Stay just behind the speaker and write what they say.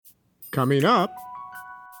Coming up,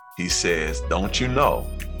 he says, don't you know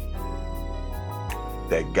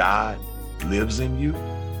that God lives in you?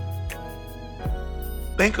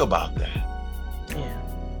 Think about that. Yeah.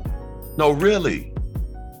 No, really.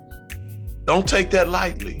 Don't take that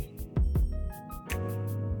lightly.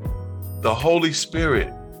 The Holy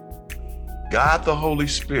Spirit, God the Holy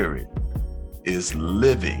Spirit, is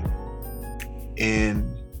living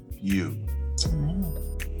in you.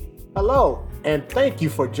 Hello, and thank you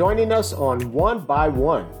for joining us on One by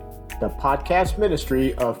One, the podcast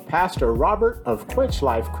ministry of Pastor Robert of Quench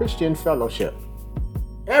Life Christian Fellowship.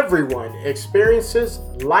 Everyone experiences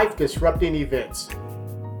life-disrupting events.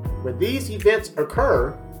 When these events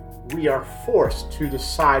occur, we are forced to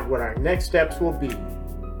decide what our next steps will be.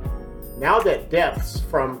 Now that deaths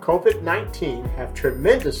from COVID-19 have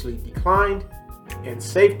tremendously declined and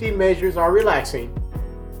safety measures are relaxing,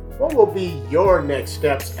 what will be your next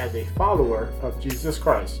steps as a follower of Jesus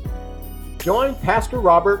Christ? Join Pastor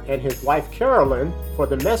Robert and his wife Carolyn for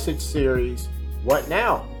the message series, What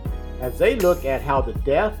Now?, as they look at how the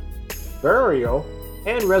death, burial,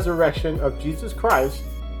 and resurrection of Jesus Christ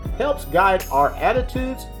helps guide our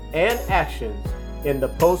attitudes and actions in the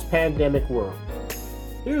post-pandemic world.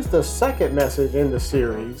 Here's the second message in the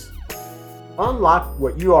series, Unlock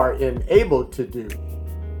What You Are Enabled to Do,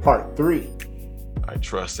 Part 3. I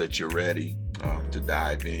trust that you're ready to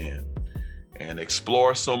dive in and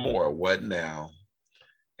explore some more what now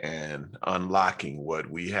and unlocking what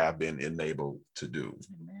we have been enabled to do.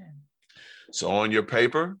 Amen. So on your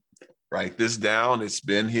paper, write this down. It's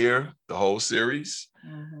been here the whole series.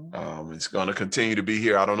 Mm-hmm. It's going to continue to be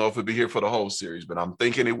here. I don't know if it'll be here for the whole series, but I'm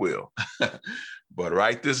thinking it will. But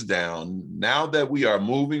write this down. Now that we are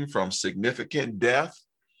moving from significant death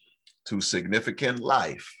to significant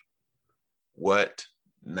life, what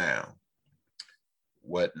now?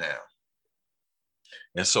 What now?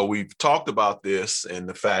 And so we've talked about this and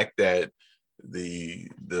the fact that the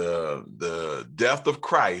death of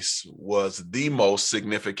Christ was the most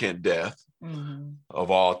significant death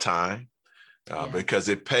of all time because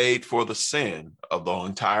it paid for the sin of the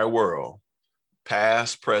entire world,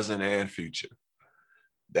 past, present, and future.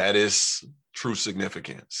 That is true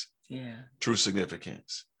significance. Yeah. True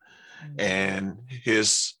significance. And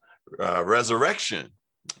his resurrection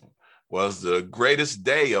was the greatest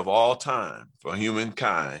day of all time for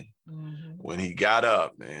humankind when he got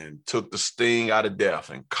up and took the sting out of death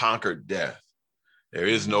and conquered death. There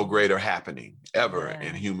is no greater happening ever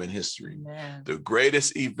in human history. Amen. The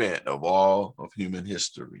greatest event of all of human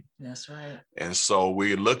history. That's right. And so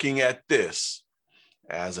we're looking at this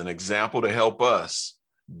as an example to help us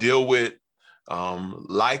deal with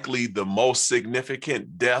likely the most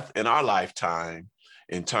significant death in our lifetime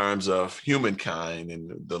in terms of humankind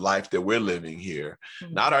and the life that we're living here,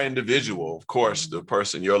 not our individual. Of course, the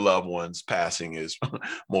person, your loved one's passing is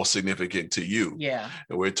more significant to you. Yeah.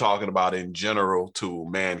 And we're talking about in general to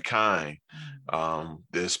mankind.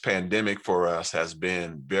 This pandemic for us has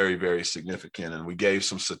been very, very significant. And we gave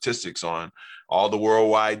some statistics on all the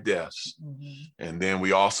worldwide deaths. And then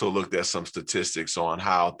we also looked at some statistics on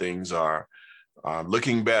how things are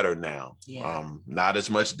looking better now. Not as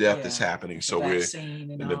much death is happening. So we're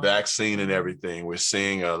in the vaccine and everything. We're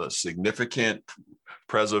seeing a significant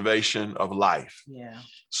preservation of life.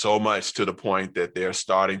 So much to the point that they're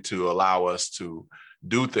starting to allow us to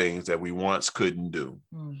do things that we once couldn't do.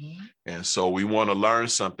 And so we want to learn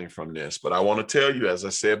something from this. But I want to tell you, as I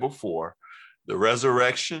said before, the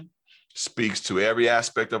resurrection speaks to every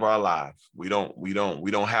aspect of our life. We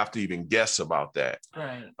don't have to even guess about that.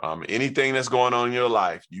 Right. Anything that's going on in your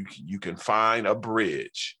life, you can find a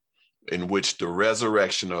bridge in which the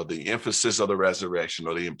resurrection or the emphasis of the resurrection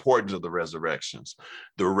or the importance of the resurrections,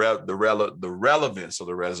 the relevance of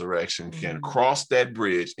the resurrection can cross that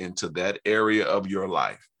bridge into that area of your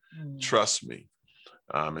life. Trust me.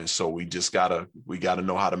 And so we gotta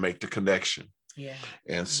know how to make the connection. Yeah.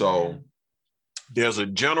 And so there's a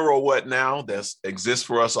general what now that exists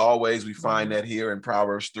for us always. We find that here in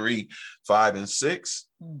Proverbs 3, 5, and 6,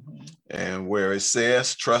 and where it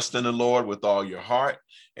says, trust in the Lord with all your heart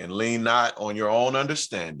and lean not on your own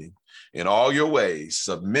understanding. In all your ways,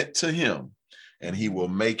 submit to him, and he will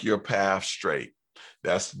make your path straight.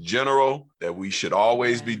 That's general that we should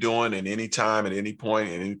always be doing at any time, at any point,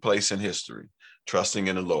 in any place in history, trusting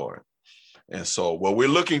in the Lord. And so what we're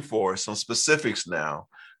looking for is some specifics now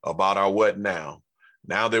about our what now.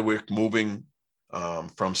 Now that we're moving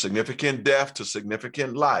from significant death to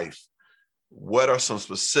significant life, what are some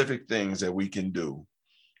specific things that we can do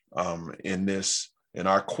in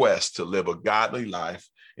our quest to live a godly life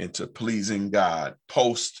and to pleasing God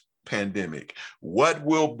post-pandemic? What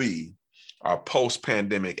will be our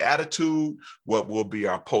post-pandemic attitude? What will be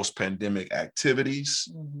our post-pandemic activities?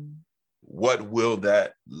 Mm-hmm. What will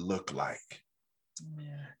that look like?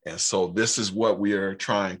 Yeah. And so this is what we are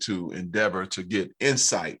trying to endeavor to get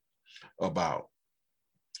insight about.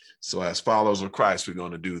 So as followers of Christ, we're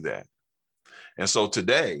going to do that. And so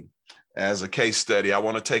today, as a case study, I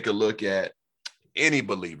want to take a look at any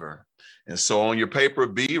believer. And so on your paper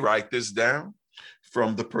B, write this down.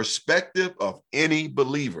 From the perspective of any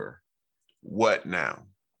believer, what now?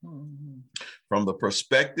 Mm-hmm. From the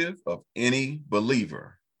perspective of any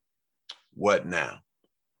believer, what now?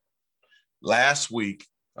 Last week,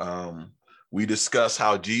 we discussed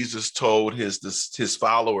how Jesus told his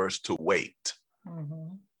followers to wait,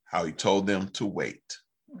 Mm-hmm. how he told them to wait.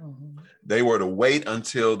 Mm-hmm. They were to wait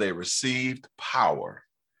until they received power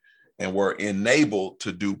and were enabled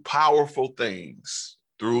to do powerful things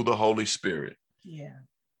through the Holy Spirit. Yeah.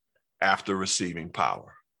 After receiving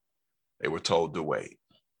power, they were told to wait.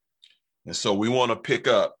 And so we want to pick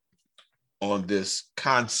up on this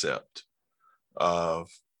concept of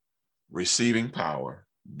receiving power,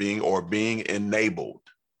 being enabled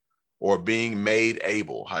or being made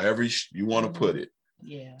able, however you want to put it.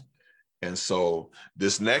 Yeah. And so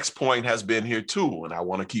this next point has been here too, and I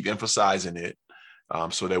want to keep emphasizing it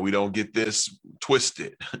so that we don't get this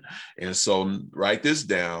twisted. And so write this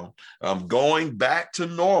down. Going back to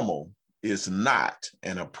normal is not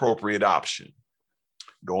an appropriate option.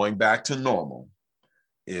 Going back to normal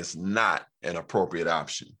is not an appropriate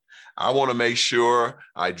option. I want to make sure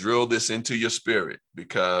I drill this into your spirit,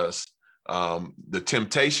 because the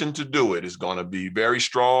temptation to do it is going to be very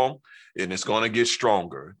strong, and it's going to get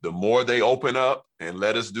stronger. The more they open up and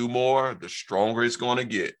let us do more, the stronger it's going to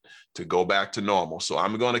get to go back to normal. So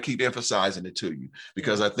I'm going to keep emphasizing it to you,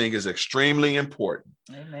 because I think it's extremely important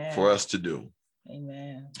Amen. for us to do.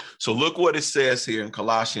 Amen. So look what it says here in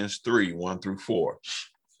Colossians 3:1-4.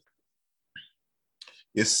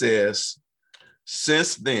 It says,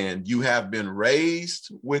 since then you have been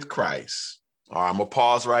raised with Christ. All right, I'm going to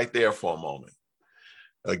pause right there for a moment.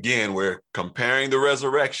 Again, we're comparing the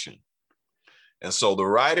resurrection. And so the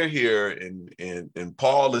writer here, and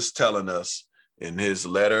Paul is telling us in his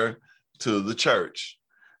letter to the church,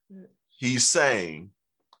 he's saying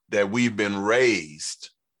that we've been raised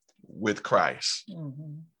with Christ.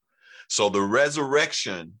 Mm-hmm. So the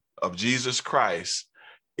resurrection of Jesus Christ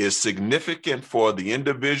is significant for the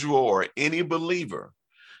individual or any believer,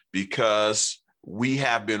 because we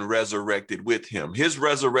have been resurrected with him. His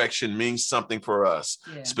resurrection means something for us,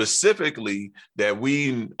 specifically that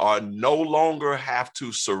we are no longer have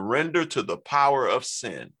to surrender to the power of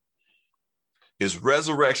sin. His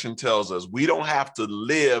resurrection tells us we don't have to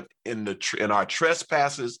live in our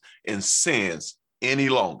trespasses and sins any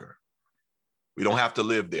longer. We don't have to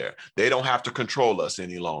live there. They don't have to control us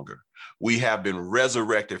any longer. We have been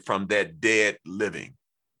resurrected from that dead living.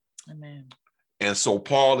 Amen. And so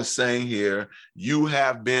Paul is saying here, you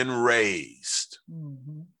have been raised.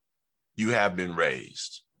 Mm-hmm. You have been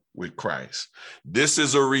raised with Christ. This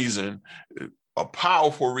is a reason, a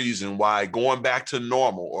powerful reason why going back to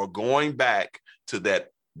normal or going back to that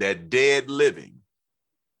dead living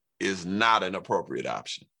is not an appropriate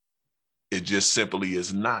option. It just simply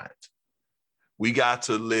is not. We got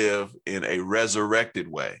to live in a resurrected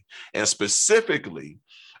way. And specifically,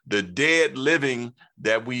 the dead living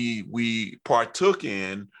that we partook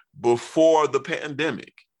in before the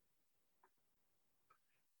pandemic.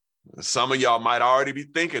 Some of y'all might already be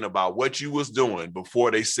thinking about what you was doing before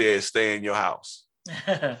they said stay in your house.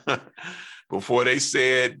 Before they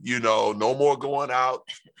said, no more going out,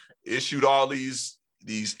 issued all these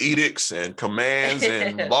edicts and commands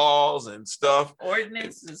and laws and stuff.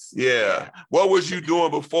 Ordinances. Yeah. What was you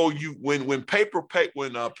doing before when toilet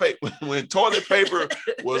paper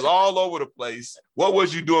was all over the place? What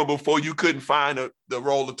was you doing before you couldn't find the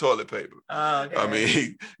roll of toilet paper? Oh, okay. I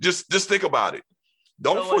mean, just think about it.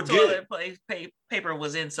 Don't forget. Toilet paper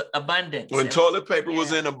was in abundance. When toilet paper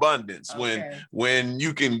was in abundance, Okay. when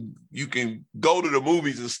you can go to the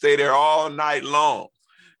movies and stay there all night long.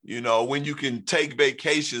 When you can take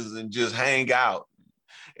vacations and just hang out,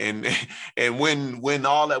 and when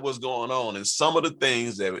all that was going on, and some of the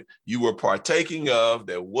things that you were partaking of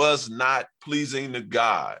that was not pleasing to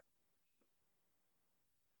God.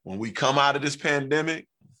 When we come out of this pandemic,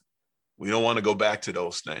 we don't want to go back to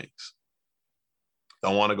those things.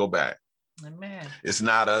 Don't want to go back. Amen. It's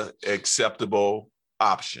not an acceptable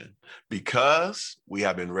option, because we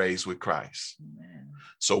have been raised with Christ. Amen.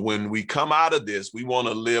 So when we come out of this, we want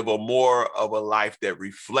to live more of a life that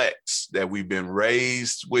reflects that we've been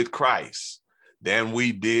raised with Christ than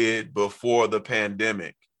we did before the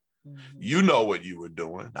pandemic. You know what you were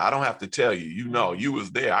doing. I don't have to tell you. You know, you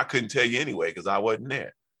was there. I couldn't tell you anyway because I wasn't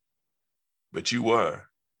there. But you were.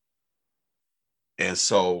 And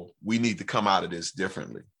so we need to come out of this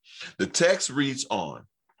differently. The text reads on.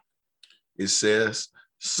 It says,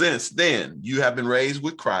 since then you have been raised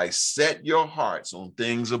with Christ, set your hearts on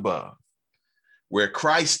things above, where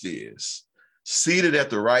Christ is, seated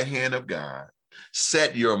at the right hand of God.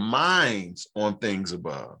 Set your minds on things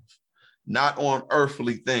above, not on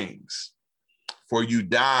earthly things. For you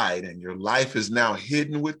died and your life is now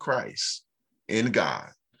hidden with Christ in God.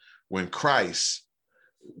 When Christ,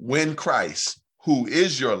 who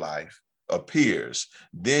is your life, appears,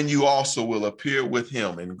 then you also will appear with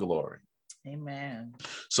him in glory. Amen.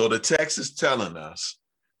 So the text is telling us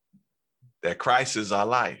that Christ is our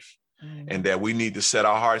life and that we need to set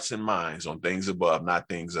our hearts and minds on things above, not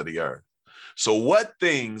things of the earth. So what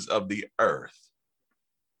things of the earth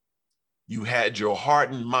you had your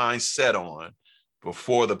heart and mind set on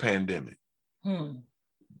before the pandemic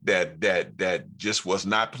that just was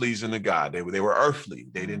not pleasing to God? They were earthly.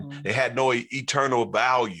 They had no eternal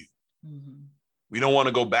value. We don't want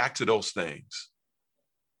to go back to those things.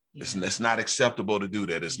 It's not acceptable to do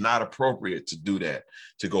that. It's not appropriate to do that,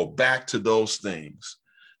 to go back to those things.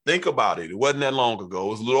 Think about it. It wasn't that long ago. It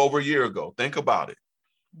was a little over a year ago. Think about it.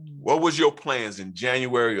 What was your plans in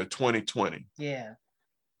January of 2020? Yeah.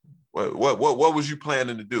 What was you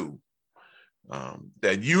planning to do?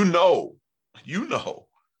 That you know,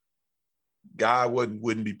 God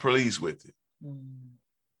wouldn't be pleased with it.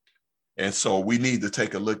 And so we need to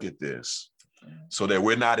take a look at this so that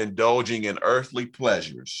we're not indulging in earthly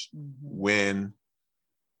pleasures when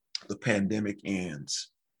the pandemic ends.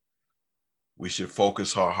 We should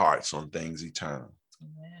focus our hearts on things eternal.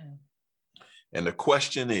 Amen. And the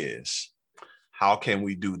question is, how can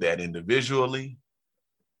we do that individually?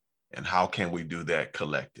 And how can we do that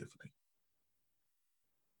collectively?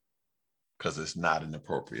 Because it's not an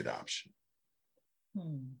appropriate option.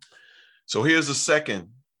 So here's the second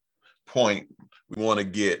point we want to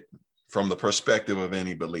get from the perspective of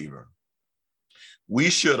any believer. We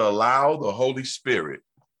should allow the Holy Spirit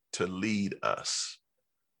to lead us.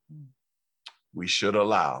 We should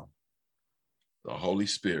allow the Holy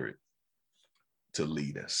Spirit to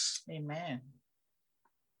lead us. Amen.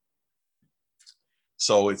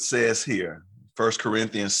 So it says here, 1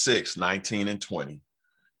 Corinthians 6, 19 and 20.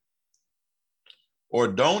 Or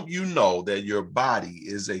don't you know that your body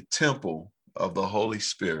is a temple of the Holy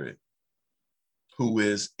Spirit who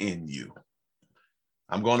is in you?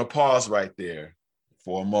 I'm going to pause right there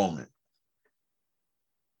for a moment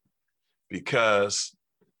because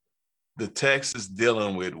the text is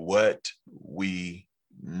dealing with what we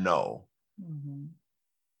know.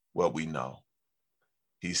 What we know.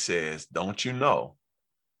 He says, don't you know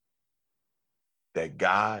that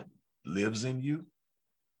God lives in you?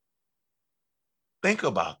 Think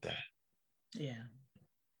about that. Yeah.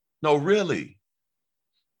 No, really.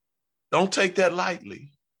 Don't take that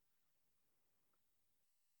lightly.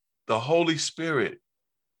 The Holy Spirit,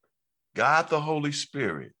 God the Holy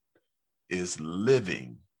Spirit, is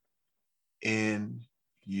living in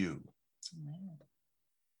you. Amen.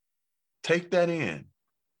 Take that in.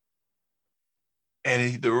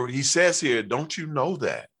 And he says here, don't you know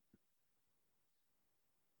that?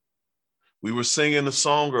 We were singing a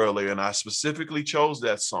song earlier, and I specifically chose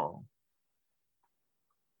that song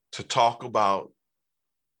to talk about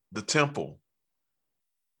the temple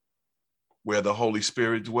where the Holy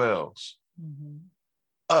Spirit dwells.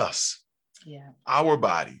 Us, our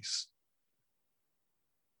bodies,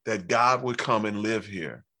 that God would come and live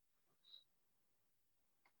here.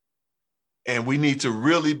 And we need to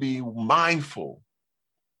really be mindful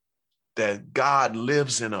that God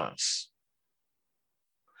lives in us.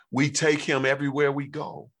 We take him everywhere we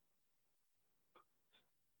go.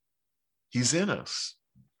 He's in us.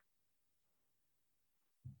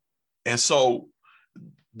 And so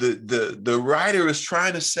the writer is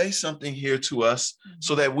trying to say something here to us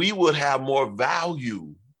so that we would have more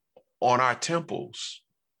value on our temples.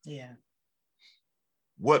 Yeah.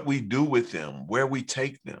 What we do with them, where we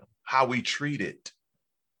take them, how we treat it.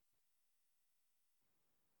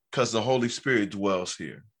 Because the Holy Spirit dwells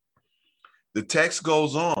here. The text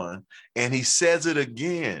goes on and he says it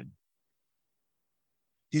again.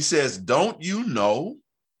 He says, don't you know,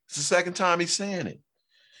 it's the second time he's saying it,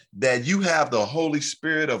 that you have the Holy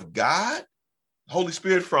Spirit of God, Holy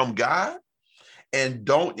Spirit from God, and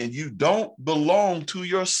you don't belong to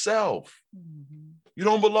yourself. You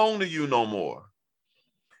don't belong to you no more.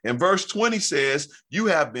 And verse 20 says, you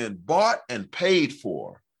have been bought and paid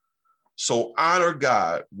for. So honor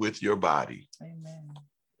God with your body. Amen.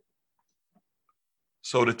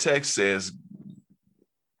 So the text says,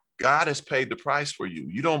 God has paid the price for you.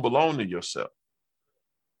 You don't belong to yourself.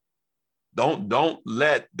 Don't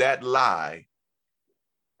let that lie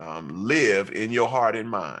live in your heart and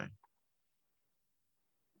mind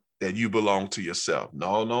that you belong to yourself.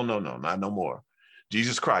 No, not no more.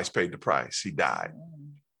 Jesus Christ paid the price. He died.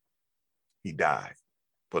 He died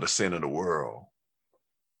for the sin of the world,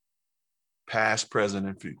 past, present,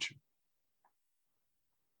 and future.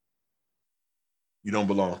 You don't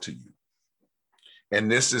belong to you. And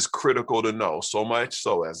this is critical to know, so much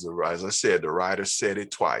so, as I said, the writer said it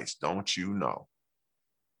twice. Don't you know?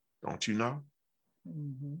 Don't you know?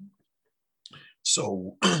 Mm-hmm.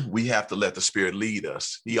 So we have to let the Spirit lead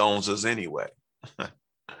us. He owns us anyway.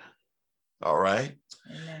 All right.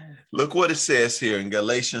 Amen. Look what it says here in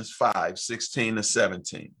Galatians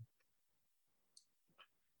 5:16-17.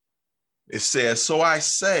 It says, so I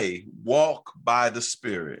say, walk by the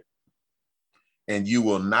Spirit, and you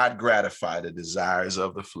will not gratify the desires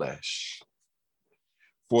of the flesh.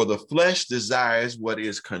 For the flesh desires what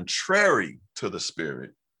is contrary to the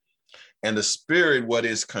Spirit, and the Spirit what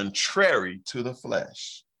is contrary to the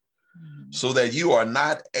flesh. So that you are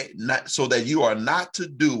not to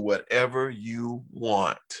do whatever you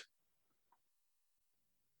want.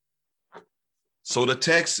 So the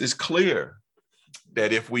text is clear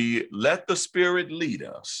that if we let the Spirit lead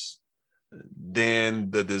us, then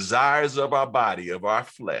the desires of our body, of our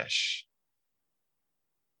flesh,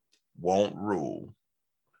 won't rule.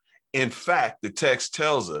 In fact, the text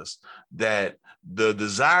tells us that the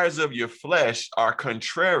desires of your flesh are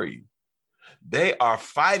contrary. They are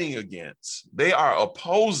fighting against, they are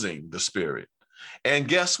opposing the Spirit. And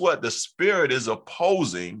guess what? The Spirit is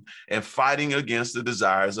opposing and fighting against the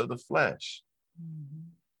desires of the flesh. Mm-hmm.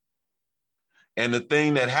 And the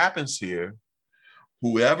thing that happens here,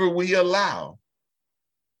 whoever we allow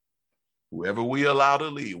to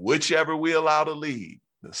lead, whichever we allow to lead,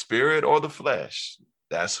 the Spirit or the flesh,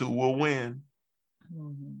 that's who will win.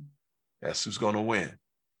 Mm-hmm. That's who's going to win.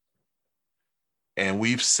 And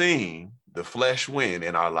we've seen the flesh win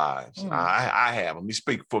in our lives. Mm. I have. Let me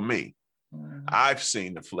speak for me. Mm-hmm. I've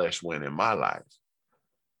seen the flesh win in my life.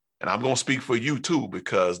 And I'm going to speak for you too,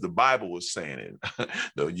 because the Bible is saying it.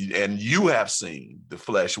 And you have seen the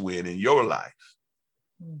flesh win in your life.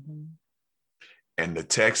 Mm-hmm. And the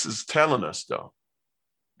text is telling us, though,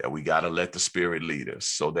 that we got to let the Spirit lead us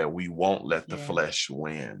so that we won't let the flesh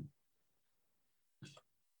win.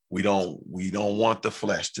 We don't want the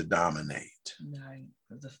flesh to dominate. Right.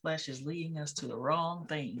 Because the flesh is leading us to the wrong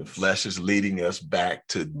things. The flesh is leading us back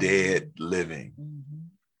to dead living,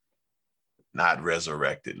 not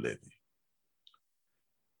resurrected living.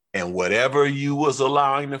 And whatever you was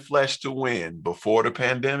allowing the flesh to win before the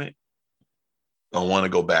pandemic, don't want to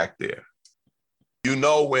go back there. You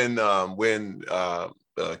know, when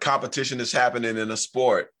competition is happening in a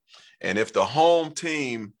sport, and if the home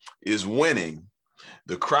team is winning,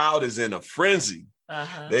 the crowd is in a frenzy.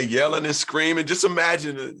 They're yelling and screaming. Just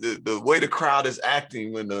imagine the way the crowd is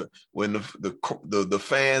acting when the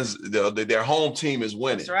fans, their home team is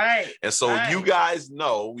winning. That's right. And so you guys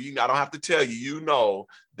know, I don't have to tell you, you know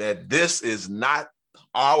that this is not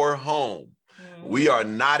our home. We are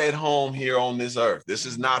not at home here on this earth. This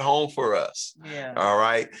is not home for us. Yeah. All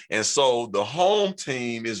right. And so the home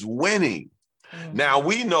team is winning. Now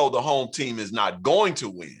we know the home team is not going to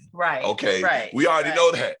win. Right. Okay. Right. We already know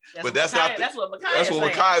that. But that's what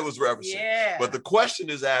Micaiah was referencing. Yeah. But the question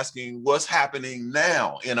is asking what's happening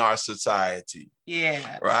now in our society.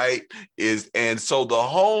 Yeah. Right. And so the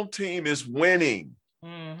home team is winning.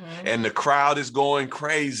 And the crowd is going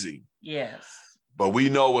crazy. Yes. But we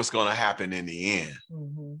know what's going to happen in the end.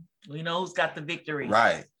 We know who's got the victory.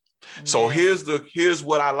 Right. So here's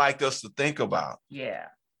what I like us to think about. Yeah.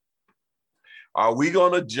 Are we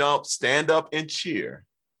going to jump, stand up and cheer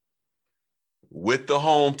with the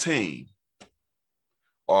home team?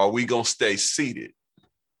 Or are we going to stay seated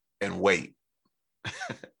and wait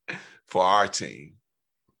for our team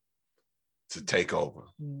to take over?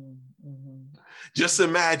 Just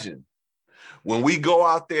imagine when we go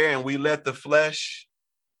out there and we let the flesh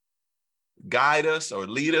guide us or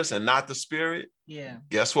lead us and not the Spirit. Yeah.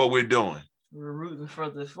 Guess what we're doing? We're rooting for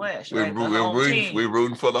the flesh. We're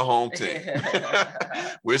rooting for the home team.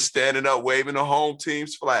 We're standing up, waving the home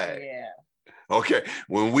team's flag. Yeah. Okay.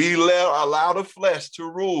 When we allow the flesh to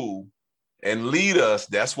rule and lead us,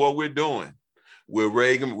 that's what we're doing. We're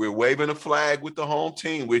waving a flag with the home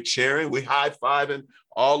team. We're cheering. We're high-fiving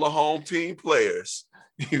all the home team players.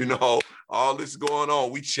 You know, all this going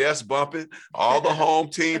on. We chest bumping all the home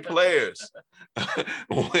team players.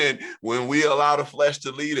 when we allow the flesh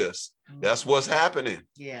to lead us. That's what's happening.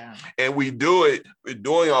 Yeah. And we're doing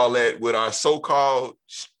all that with our so-called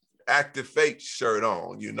active faith shirt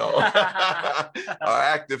on, our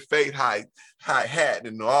active faith hat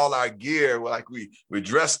and all our gear, like we're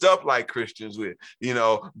dressed up like Christians with,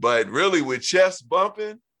 but really with chest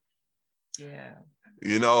bumping. Yeah.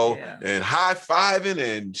 And high-fiving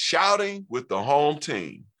and shouting with the home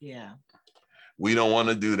team. Yeah. We don't want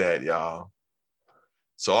to do that, y'all.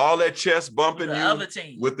 So all that chest bumping with the other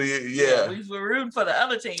team. With the we're rooting for the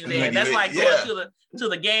other team there. That's like going to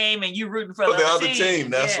the game and you rooting for the other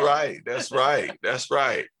team. That's right. That's right. That's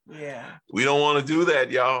right. Yeah. We don't want to do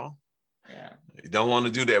that, y'all. Yeah. We don't want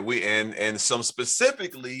to do that. We and some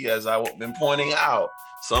specifically, as I've been pointing out,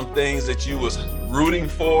 some things that you was rooting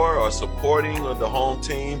for or supporting of the home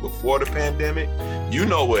team before the pandemic, you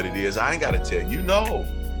know what it is. I ain't got to tell you.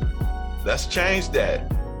 Let's change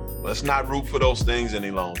that. Let's not root for those things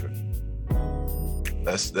any longer.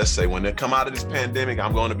 Let's say when they come out of this pandemic,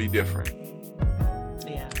 I'm going to be different.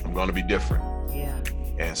 Yeah. I'm going to be different. Yeah.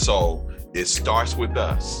 And so it starts with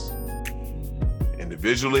us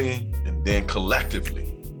individually and then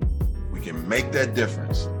collectively. We can make that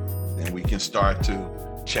difference. Then we can start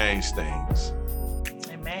to change things.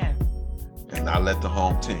 Amen. And not let the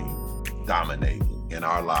home team dominate in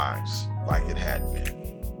our lives like it had been.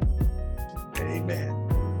 Amen.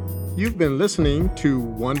 You've been listening to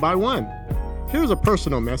One by One. Here's a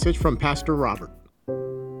personal message from Pastor Robert.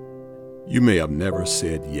 You may have never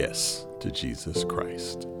said yes to Jesus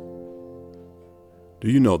Christ. Do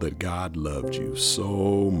you know that God loved you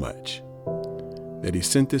so much that he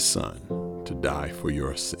sent his son to die for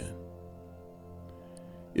your sin?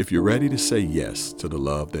 If you're ready to say yes to the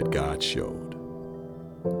love that God showed,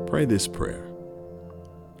 pray this prayer.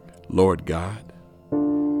 Lord God,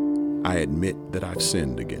 I admit that I've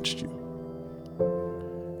sinned against you.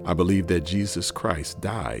 I believe that Jesus Christ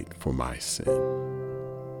died for my sin.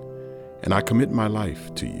 And I commit my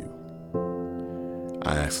life to you.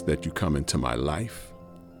 I ask that you come into my life,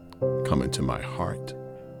 come into my heart,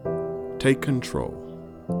 take control,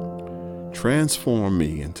 transform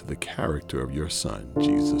me into the character of your Son,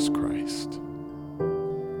 Jesus Christ.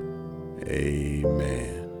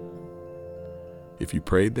 Amen. If you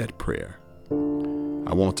prayed that prayer,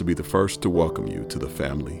 I want to be the first to welcome you to the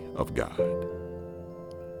family of God.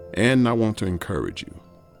 And I want to encourage you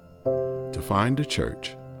to find a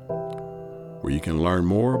church where you can learn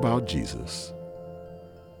more about Jesus,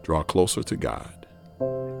 draw closer to God,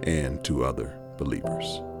 and to other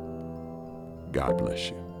believers. God bless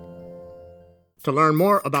you. To learn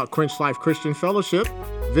more about Quench Life Christian Fellowship,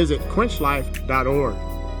 visit quenchlife.org.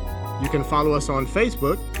 You can follow us on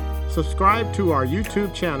Facebook, subscribe to our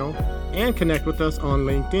YouTube channel, and connect with us on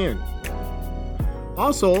LinkedIn.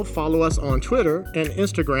 Also, follow us on Twitter and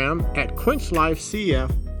Instagram at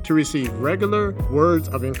QuenchLifeCF to receive regular words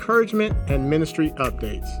of encouragement and ministry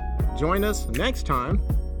updates. Join us next time.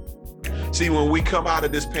 See, when we come out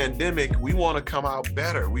of this pandemic, we want to come out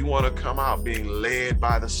better. We want to come out being led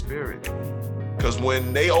by the Spirit. Because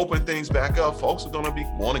when they open things back up, folks are going to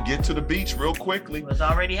want to get to the beach real quickly. It's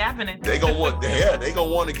already happening. They're going to want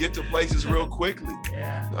to get to places real quickly.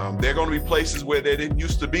 Yeah. They're going to be places where there didn't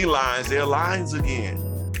used to be lines. There are lines again.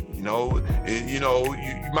 You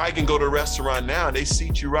might can go to a restaurant now and they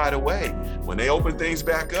seat you right away. When they open things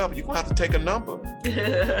back up, you're going to have to take a number.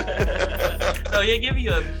 So he'll give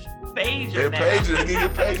you a pager now. They give you a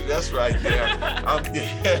pager. That's right. You're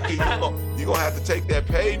going to have to take that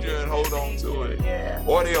pager and hold on to it. Yeah.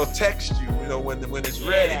 Or they'll text you, when it's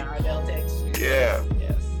ready. Yeah, or they'll text you. Yeah.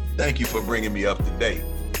 Yes. Thank you for bringing me up to date.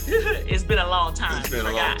 It's been a long time. It's been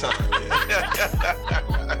a long time.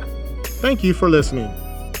 Thank you for listening.